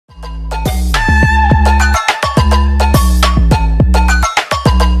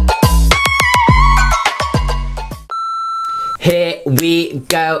we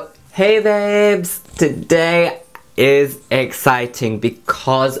go. Hey babes, today is exciting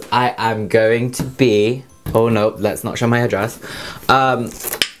because I am going to be, oh no, let's not show my address,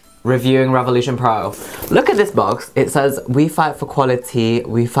 reviewing Revolution Pro. Look at this box. It says, we fight for quality,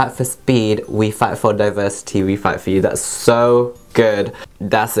 we fight for speed, we fight for diversity, we fight for you. That's so good.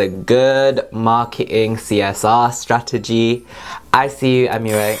 That's a good marketing CSR strategy. I see you,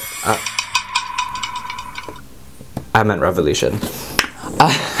 Amire. I meant Revolution.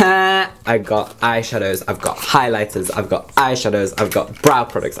 I got eyeshadows, I've got highlighters, I've got eyeshadows, I've got brow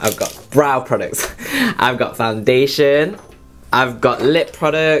products, I've got foundation, I've got lip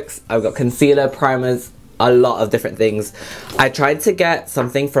products, I've got concealer, primers, a lot of different things. I tried to get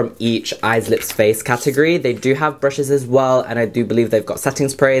something from each eyes, lips, face category. They do have brushes as well, and I do believe they've got setting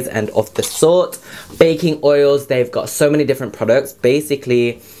sprays and of the sort. Baking oils, they've got so many different products.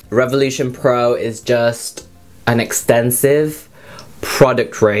 Basically, Revolution Pro is just an extensive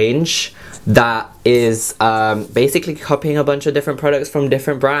product range that is basically copying a bunch of different products from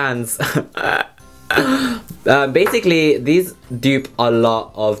different brands. Basically, these dupe a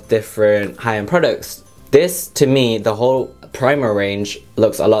lot of different high-end products. This, to me, the whole primer range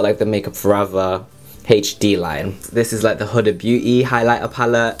looks a lot like the Makeup Forever HD line. This is like the Huda Beauty highlighter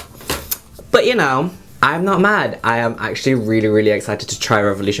palette. But you know, I'm not mad. I am actually really excited to try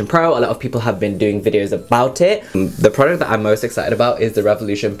Revolution Pro. A lot of people have been doing videos about it. The product that I'm most excited about is the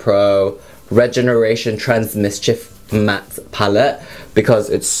Revolution Pro Regeneration Trans Mischief Matte Palette because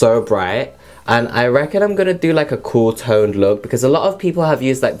it's so bright. And I reckon I'm gonna do like a cool toned look because a lot of people have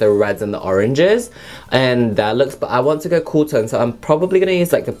used like the reds and the oranges and that looks, but I want to go cool tone, so I'm probably gonna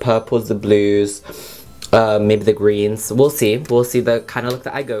use like the purples, the blues, maybe the greens. We'll see the kind of look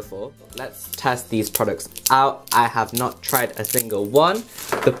that I go for. Let's test these products out. I have not tried a single one.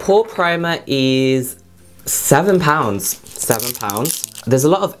 The Pore primer is £7. £7. There's a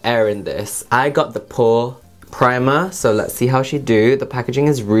lot of air in this. I got the Pore primer, so let's see how she do. The packaging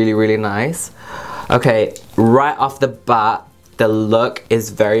is really nice. Okay, right off the bat, the look is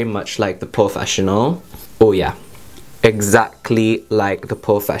very much like the Professional. Oh yeah, exactly like the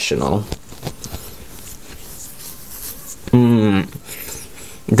Professional.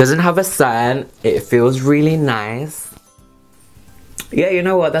 It doesn't have a scent. It feels really nice. Yeah, you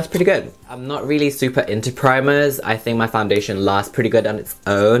know what? That's pretty good. I'm not really super into primers. I think my foundation lasts pretty good on its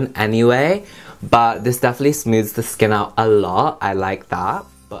own anyway. But this definitely smooths the skin out a lot. I like that.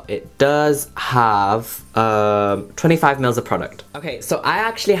 But it does have 25 mils of product. Okay, so I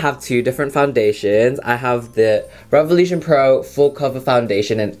actually have two different foundations. I have the Revolution Pro Full Cover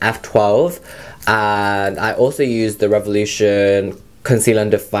Foundation in F12. And I also use the Revolution Conceal and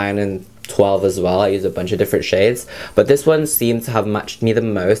Define in 12 as well. I use a bunch of different shades. But this one seemed to have matched me the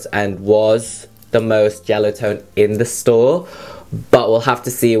most and was the most yellow tone in the store. But we'll have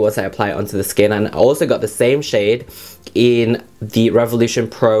to see once I apply it onto the skin. And I also got the same shade in the Revolution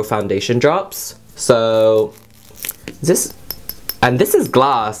Pro Foundation Drops. So, this is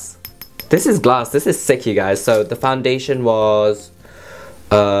glass. This is glass. This is sick, you guys. So the foundation was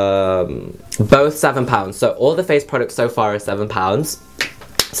both £7. So all the face products so far are £7.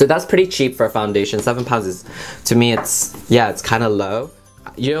 So that's pretty cheap for a foundation. £7 is, to me, it's kind of low.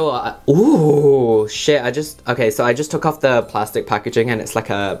 You know what? Ooh, shit, okay, so I just took off the plastic packaging and it's like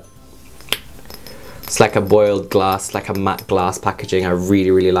a boiled glass, like a matte glass packaging. I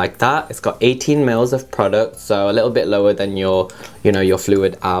really like that. It's got 18 mils of product, so a little bit lower than your, you know, your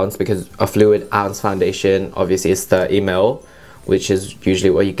fluid ounce, because a fluid ounce foundation obviously is 30 mil, which is usually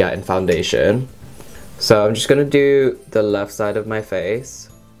what you get in foundation. So I'm just gonna do the left side of my face.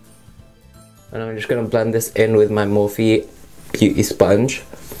 And I'm just gonna blend this in with my Morphe Beauty Sponge.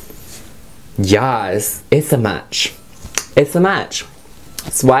 Yes, it's a match. It's a match.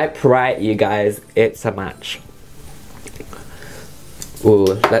 Swipe right, you guys. It's a match.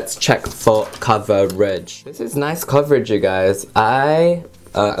 Ooh, let's check for coverage. This is nice coverage, you guys.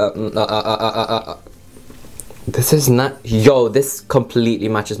 This is not. Yo, this completely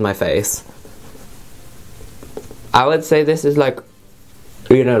matches my face. I would say this is like,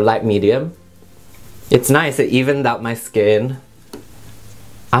 you know, light medium. It's nice, it evened out my skin.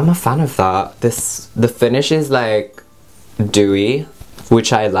 I'm a fan of that. The finish is like dewy,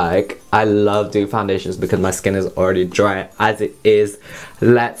 which I like. I love dewy foundations because my skin is already dry as it is.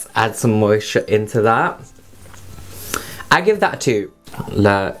 Let's add some moisture into that. I give that a 2.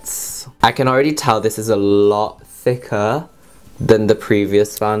 I can already tell this is a lot thicker than the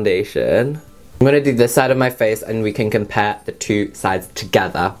previous foundation. I'm gonna do this side of my face and we can compare the two sides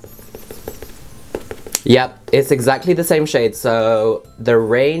together. Yep, it's exactly the same shade, so the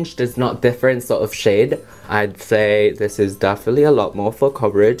range does not differ in sort of shade. I'd say this is definitely a lot more full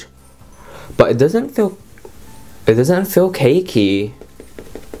coverage, but it doesn't feel cakey.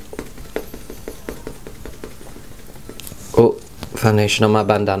 Oh, foundation on my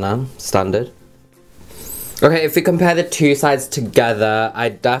bandana, standard. Okay, if we compare the two sides together, I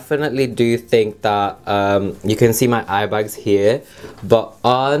definitely do think that you can see my eye bags here, but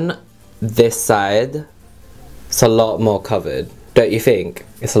on this side, it's a lot more covered. Don't you think?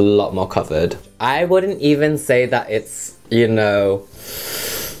 It's a lot more covered. I wouldn't even say that it's, you know,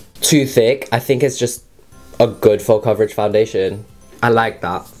 too thick. I think it's just a good full coverage foundation. I like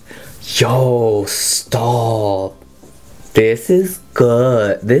that. Yo, stop. This is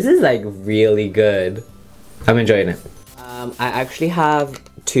good. This is like really good. I'm enjoying it. I actually have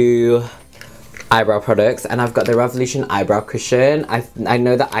two eyebrow products, and I've got the Revolution eyebrow cushion. I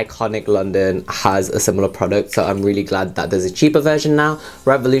know that Iconic London has a similar product, so I'm really glad that there's a cheaper version now.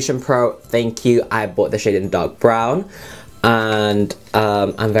 Revolution Pro, thank you. I bought the shade in dark brown, and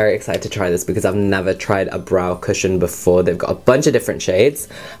I'm very excited to try this because I've never tried a brow cushion before. They've got a bunch of different shades,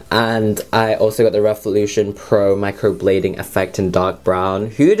 and I also got the Revolution Pro microblading effect in dark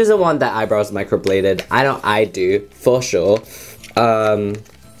brown. Who doesn't want their eyebrows microbladed? I know I do, for sure.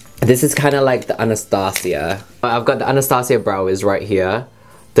 This is kind of like the Anastasia. I've got the Anastasia brow is right here,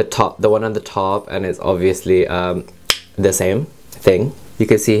 the one on the top, and it's obviously the same thing. You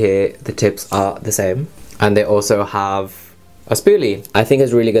can see here the tips are the same, and they also have a spoolie. I think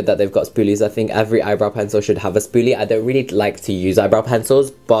it's really good that they've got spoolies. I think every eyebrow pencil should have a spoolie. I don't really like to use eyebrow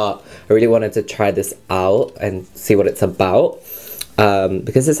pencils, but I really wanted to try this out and see what it's about,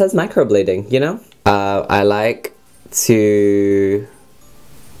 because it says microblading, you know? I like to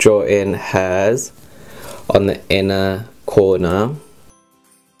draw in hairs on the inner corner.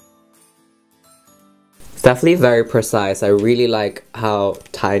 It's definitely very precise. I really like how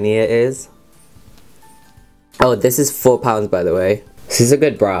tiny it is. Oh, this is £4 by the way. This is a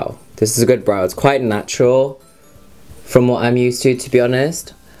good brow. This is a good brow. It's quite natural from what I'm used to be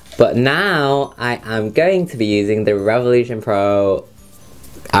honest. But now I am going to be using the Revolution Pro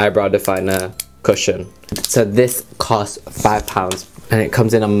eyebrow definer cushion. So this costs £5, and it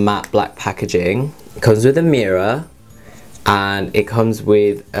comes in a matte black packaging. It comes with a mirror, and it comes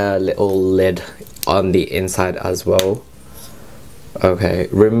with a little lid on the inside as well. Okay,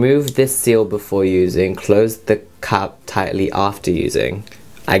 remove this seal before using, close the cap tightly after using.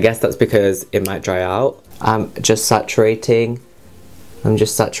 I guess that's because it might dry out. I'm just saturating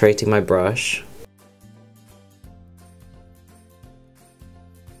my brush.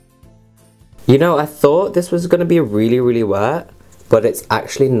 You know, I thought this was gonna be really wet, but it's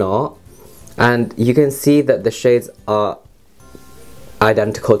actually not. And you can see that the shades are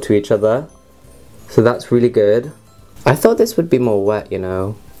identical to each other, so that's really good. I thought this would be more wet, you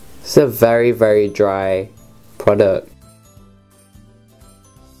know. It's a very dry product.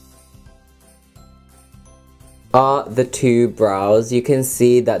 Are the two brows. You can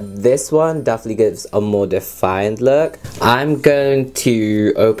see that this one definitely gives a more defined look. I'm going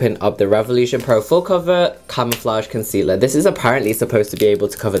to open up the Revolution Pro Full Cover Camouflage Concealer. This is apparently supposed to be able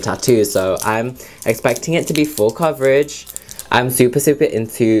to cover tattoos, so I'm expecting it to be full coverage. I'm super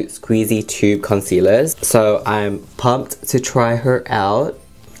into squeezy tube concealers, so I'm pumped to try her out.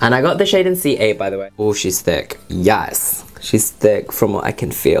 And I got the shade in C8 by the way. Oh, she's thick. Yes, she's thick from what I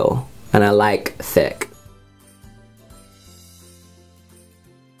can feel, and I like thick.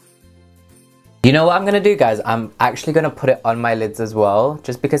 You know what I'm gonna do, guys? I'm actually gonna put it on my lids as well,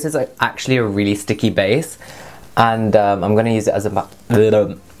 just because it's actually a really sticky base, and I'm gonna use it as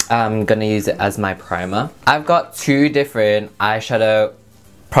my primer. I've got two different eyeshadow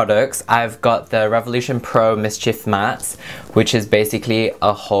products. I've got the Revolution Pro Mischief Mattes, which is basically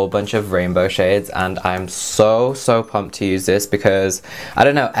a whole bunch of rainbow shades, and I'm so pumped to use this because, I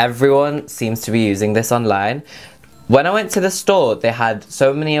don't know, everyone seems to be using this online. When I went to the store, they had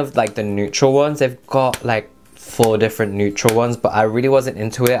so many of like the neutral ones. They've got like 4 different neutral ones, but I really wasn't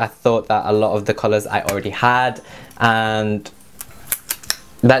into it. I thought that a lot of the colors I already had, and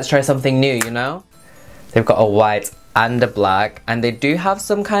let's try something new, you know? They've got a white and a black, and they do have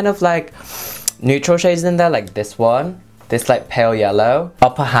some kind of like neutral shades in there, like this one, this like pale yellow.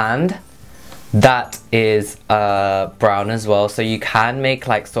 Upper hand, that is brown as well, so you can make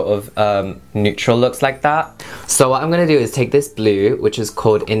like sort of neutral looks like that. So what I'm gonna do is take this blue, which is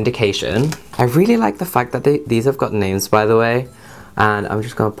called Indication. I really like the fact that these have got names, by the way, and I'm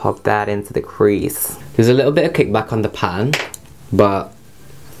just gonna pop that into the crease. There's a little bit of kickback on the pan, but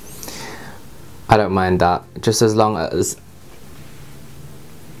I don't mind that, just as long as...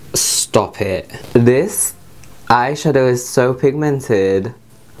 Stop it. This eyeshadow is so pigmented.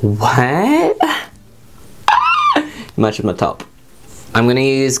 What? matches my top. I'm gonna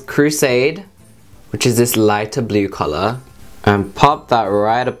use Crusade, which is this lighter blue color, and pop that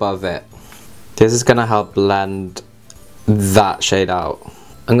right above it. This is gonna help blend that shade out.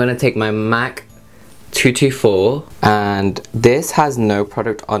 I'm gonna take my MAC 224, and this has no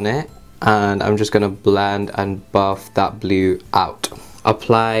product on it, and I'm just gonna blend and buff that blue out.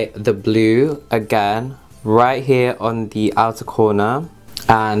 Apply the blue again right here on the outer corner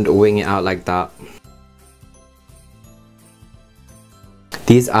and wing it out like that.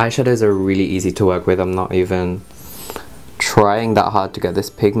 These eyeshadows are really easy to work with. I'm not even trying that hard to get this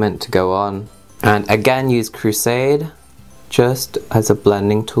pigment to go on. And again, use Crusade just as a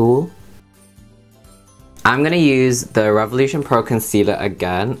blending tool. I'm gonna use the Revolution Pro Concealer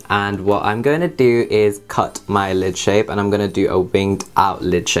again, and what I'm gonna do is cut my lid shape, and I'm gonna do a winged out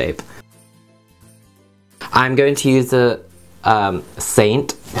lid shape. I'm going to use the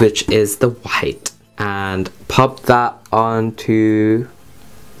Saint, which is the white, and pop that onto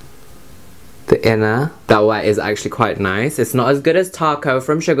the inner. That white is actually quite nice. It's not as good as Taco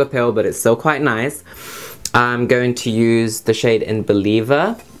from Sugar Pill, but it's still quite nice. I'm going to use the shade in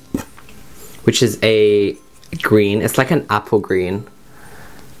Believer, which is a green. It's like an apple green.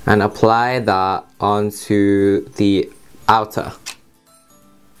 And apply that onto the outer.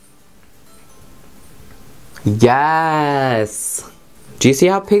 Yes! Do you see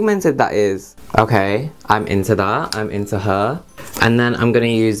how pigmented that is? Okay, I'm into that. I'm into her. And then I'm gonna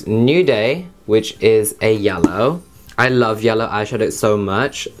use New Day, which is a yellow. I love yellow eyeshadow so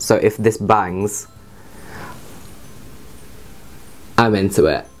much. So if this bangs, I'm into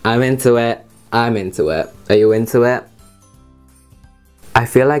it. I'm into it. I'm into it. Are you into it? I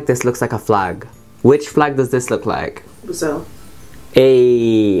feel like this looks like a flag. Which flag does this look like? Brazil.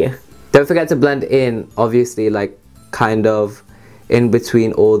 Hey. Don't forget to blend in, obviously, like kind of in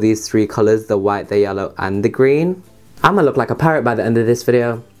between all these three colors, the white, the yellow, and the green. I'm gonna look like a parrot by the end of this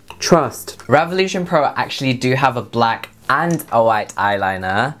video. Trust. Revolution Pro actually do have a black and a white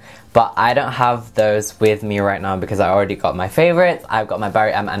eyeliner, but I don't have those with me right now because I already got my favorites. I've got my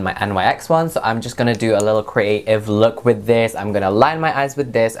Barry M and my NYX one, so I'm just gonna do a little creative look with this. I'm gonna line my eyes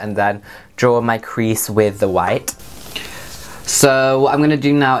with this and then draw my crease with the white. So what I'm gonna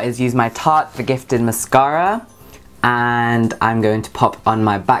do now is use my Tarte The Gifted mascara, and I'm going to pop on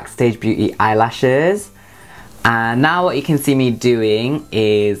my Backstage Beauty eyelashes. And now what you can see me doing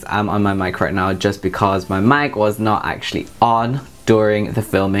is I'm on my mic right now just because my mic was not actually on during the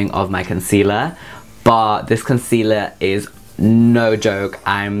filming of my concealer, but this concealer is no joke.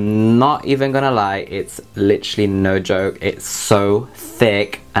 I'm not even gonna lie, it's literally no joke. It's so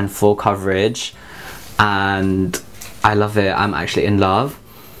thick and full coverage and I love it. I'm actually in love.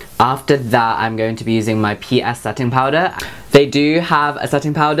 After that, I'm going to be using my PS setting powder. They do have a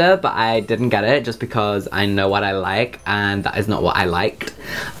setting powder, but I didn't get it just because I know what I like, and that is not what I liked.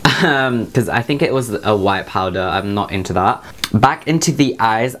 Because I think it was a white powder. I'm not into that. Back into the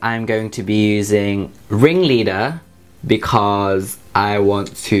eyes, I'm going to be using Ringleader because I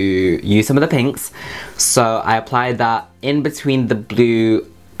want to use some of the pinks. So I applied that in between the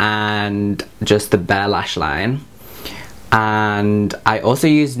blue and just the bare lash line. And I also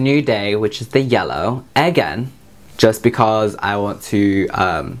used New Day, which is the yellow, again, just because I want to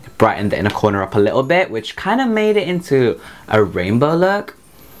brighten the inner corner up a little bit, which kind of made it into a rainbow look.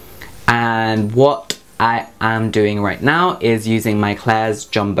 And what I am doing right now is using my Claire's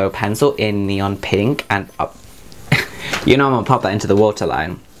Jumbo pencil in Neon Pink, and you know I'm gonna pop that into the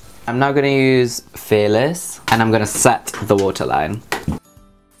waterline. I'm now gonna use Fearless, and I'm gonna set the waterline.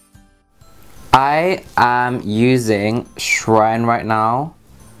 I am using Shrine right now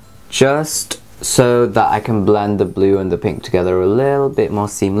just so that I can blend the blue and the pink together a little bit more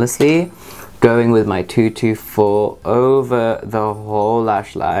seamlessly. Going with my 224 over the whole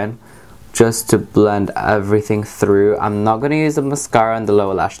lash line just to blend everything through. I'm not going to use the mascara on the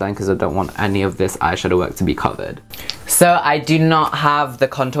lower lash line because I don't want any of this eyeshadow work to be covered. So I do not have the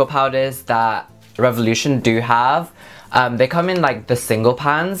contour powders that Revolution do have. They come in like the single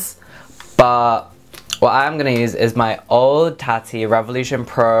pans. But what I'm going to use is my old Tati Revolution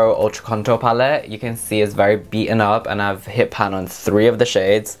Pro Ultra Contour Palette. You can see it's very beaten up and I've hit pan on 3 of the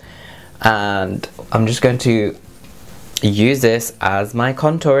shades. And I'm just going to use this as my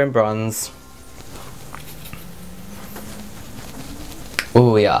contouring bronze.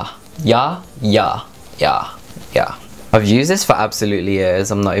 Oh yeah. Yeah, yeah, yeah, yeah. I've used this for absolutely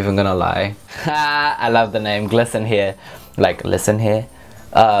years, I'm not even going to lie. I love the name, Glisten Here. Like, listen here.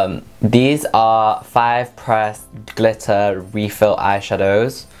 These are 5 pressed glitter refill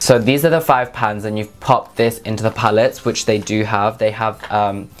eyeshadows. So these are the 5 pans and you've popped this into the palettes, which they do have. They have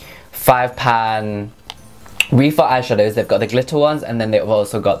 5 pan Refill eyeshadows, they've got the glitter ones, and then they've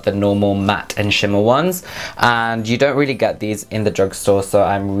also got the normal matte and shimmer ones, and you don't really get these in the drugstore, so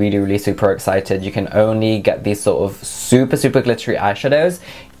I'm really super excited. You can only get these sort of super glittery eyeshadows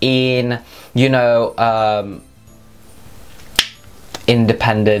in, you know,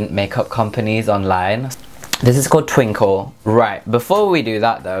 independent makeup companies online. This is called Twinkle. Right, before we do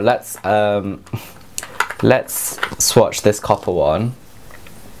that though, let's swatch this copper one.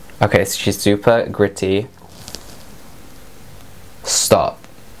 Okay, so she's super gritty. Stop.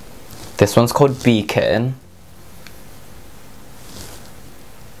 This one's called Beacon.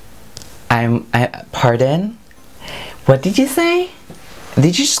 Pardon? What did you say? Did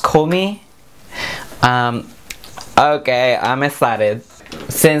you just call me? Okay, I'm excited.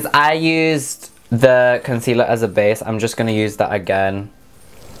 Since I used the concealer as a base, I'm just gonna use that again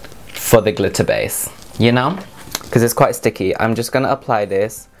for the glitter base, you know? Because it's quite sticky. I'm just gonna apply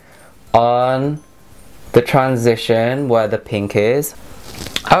this on the transition where the pink is.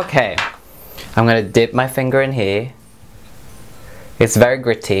 Okay, I'm gonna dip my finger in here. It's very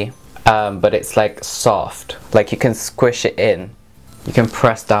gritty, but it's like soft. Like you can squish it in. You can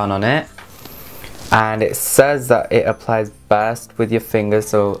press down on it. And it says that it applies best with your fingers,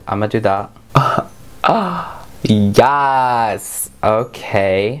 so I'm gonna do that. Yes!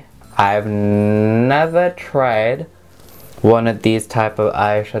 Okay. I've never tried one of these type of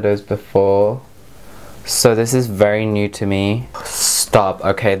eyeshadows before, so this is very new to me. Stop.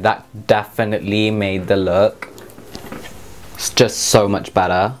 Okay, that definitely made the look just so much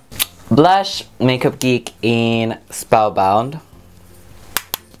better. Blush, Makeup Geek in Spellbound.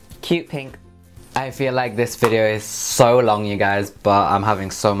 Cute pink. I feel like this video is so long, you guys, but I'm having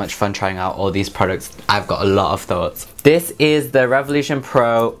so much fun trying out all these products. I've got a lot of thoughts. This is the Revolution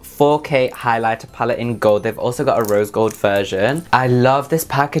Pro 4K highlighter palette in gold. They've also got a rose gold version. I love this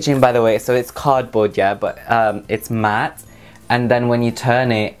packaging, by the way. So it's cardboard, yeah, but it's matte. And then when you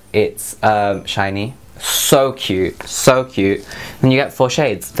turn it, it's shiny. So cute, so cute. And you get 4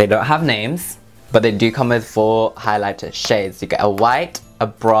 shades. They don't have names, but they do come with 4 highlighter shades. You get a white, a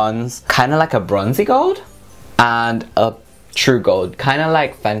bronze, kind of like a bronzy gold, and a true gold, kind of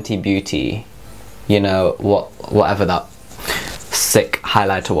like Fenty Beauty, you know, whatever that sick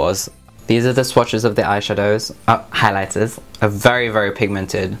highlighter was. These are the swatches of the eyeshadows, highlighters. Are very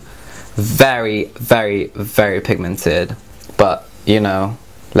pigmented, very pigmented, but you know,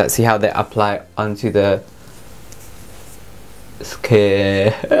 let's see how they apply onto the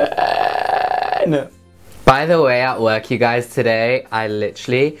skin. By the way, at work, you guys, today, I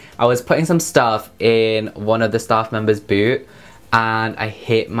was putting some stuff in one of the staff members' boot, and I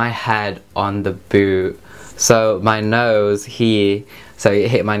hit my head on the boot. So my nose here, so it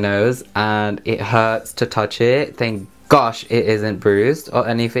hit my nose, and it hurts to touch it. Thank gosh it isn't bruised or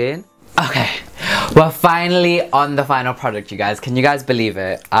anything. Okay, we're finally on the final product, you guys. Can you guys believe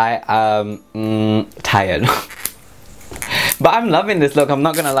it? I am tired. But I'm loving this look, I'm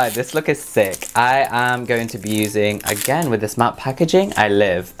not gonna lie, this look is sick. I am going to be using, again with this matte packaging, I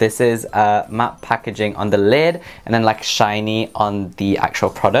live. This is matte packaging on the lid, and then like shiny on the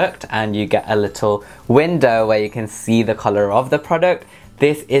actual product, and you get a little window where you can see the color of the product.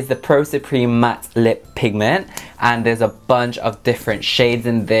 This is the Pro Supreme Matte Lip Pigment, and there's a bunch of different shades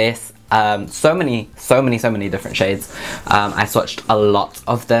in this. So many different shades. I swatched a lot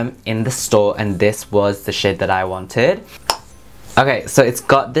of them in the store, and this was the shade that I wanted. Okay, so it's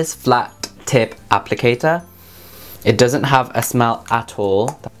got this flat tip applicator. It doesn't have a smell at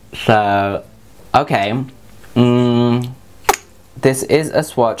all. So, okay. This is a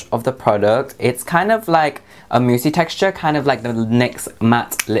swatch of the product. It's kind of like a moussey texture, kind of like the NYX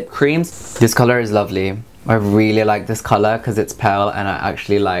matte lip creams. This color is lovely. I really like this color because it's pale, and I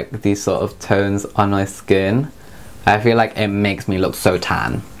actually like these sort of tones on my skin. I feel like it makes me look so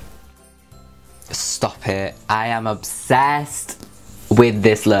tan. Stop it. I am obsessed with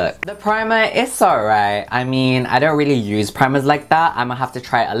this look. The primer is alright. I mean, I don't really use primers like that. I'm gonna have to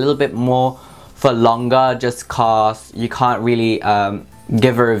try it a little bit more for longer, just cause you can't really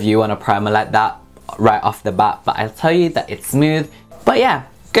give a review on a primer like that right off the bat. But I'll tell you that it's smooth. But yeah,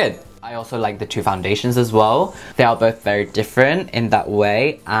 good. I also like the 2 foundations as well. They are both very different in that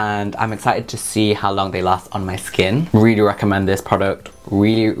way, and I'm excited to see how long they last on my skin. Really recommend this product.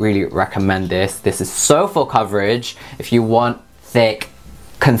 Really recommend this. This is so full coverage. If you want thick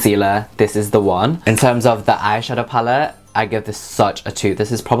concealer, this is the one. In terms of the eyeshadow palette, I give this such a 2.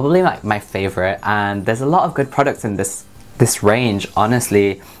 This is probably like my favorite, and there's a lot of good products in this range,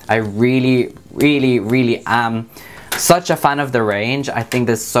 honestly. I really am such a fan of the range. I think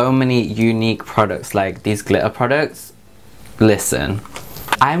there's so many unique products, like these glitter products. Listen,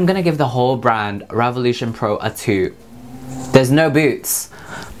 I'm gonna give the whole brand Revolution Pro a 2. There's no boots.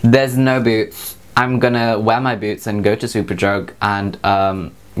 There's no boots. I'm gonna wear my boots and go to Superdrug and,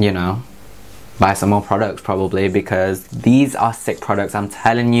 you know, buy some more products probably, because these are sick products. I'm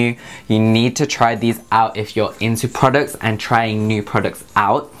telling you, you need to try these out if you're into products and trying new products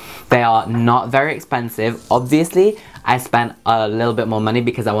out. They are not very expensive. Obviously, I spent a little bit more money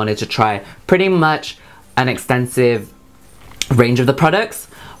because I wanted to try pretty much an extensive range of the products,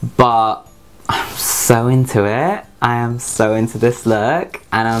 but I'm so into it. I am so into this look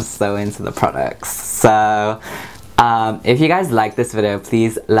and I'm so into the products. So if you guys like this video,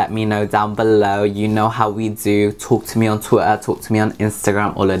 please let me know down below. You know how we do. Talk to me on Twitter, talk to me on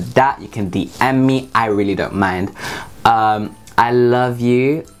Instagram, all of that. You can DM me. I really don't mind. I love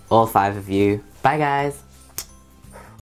you, all 5 of you. Bye guys.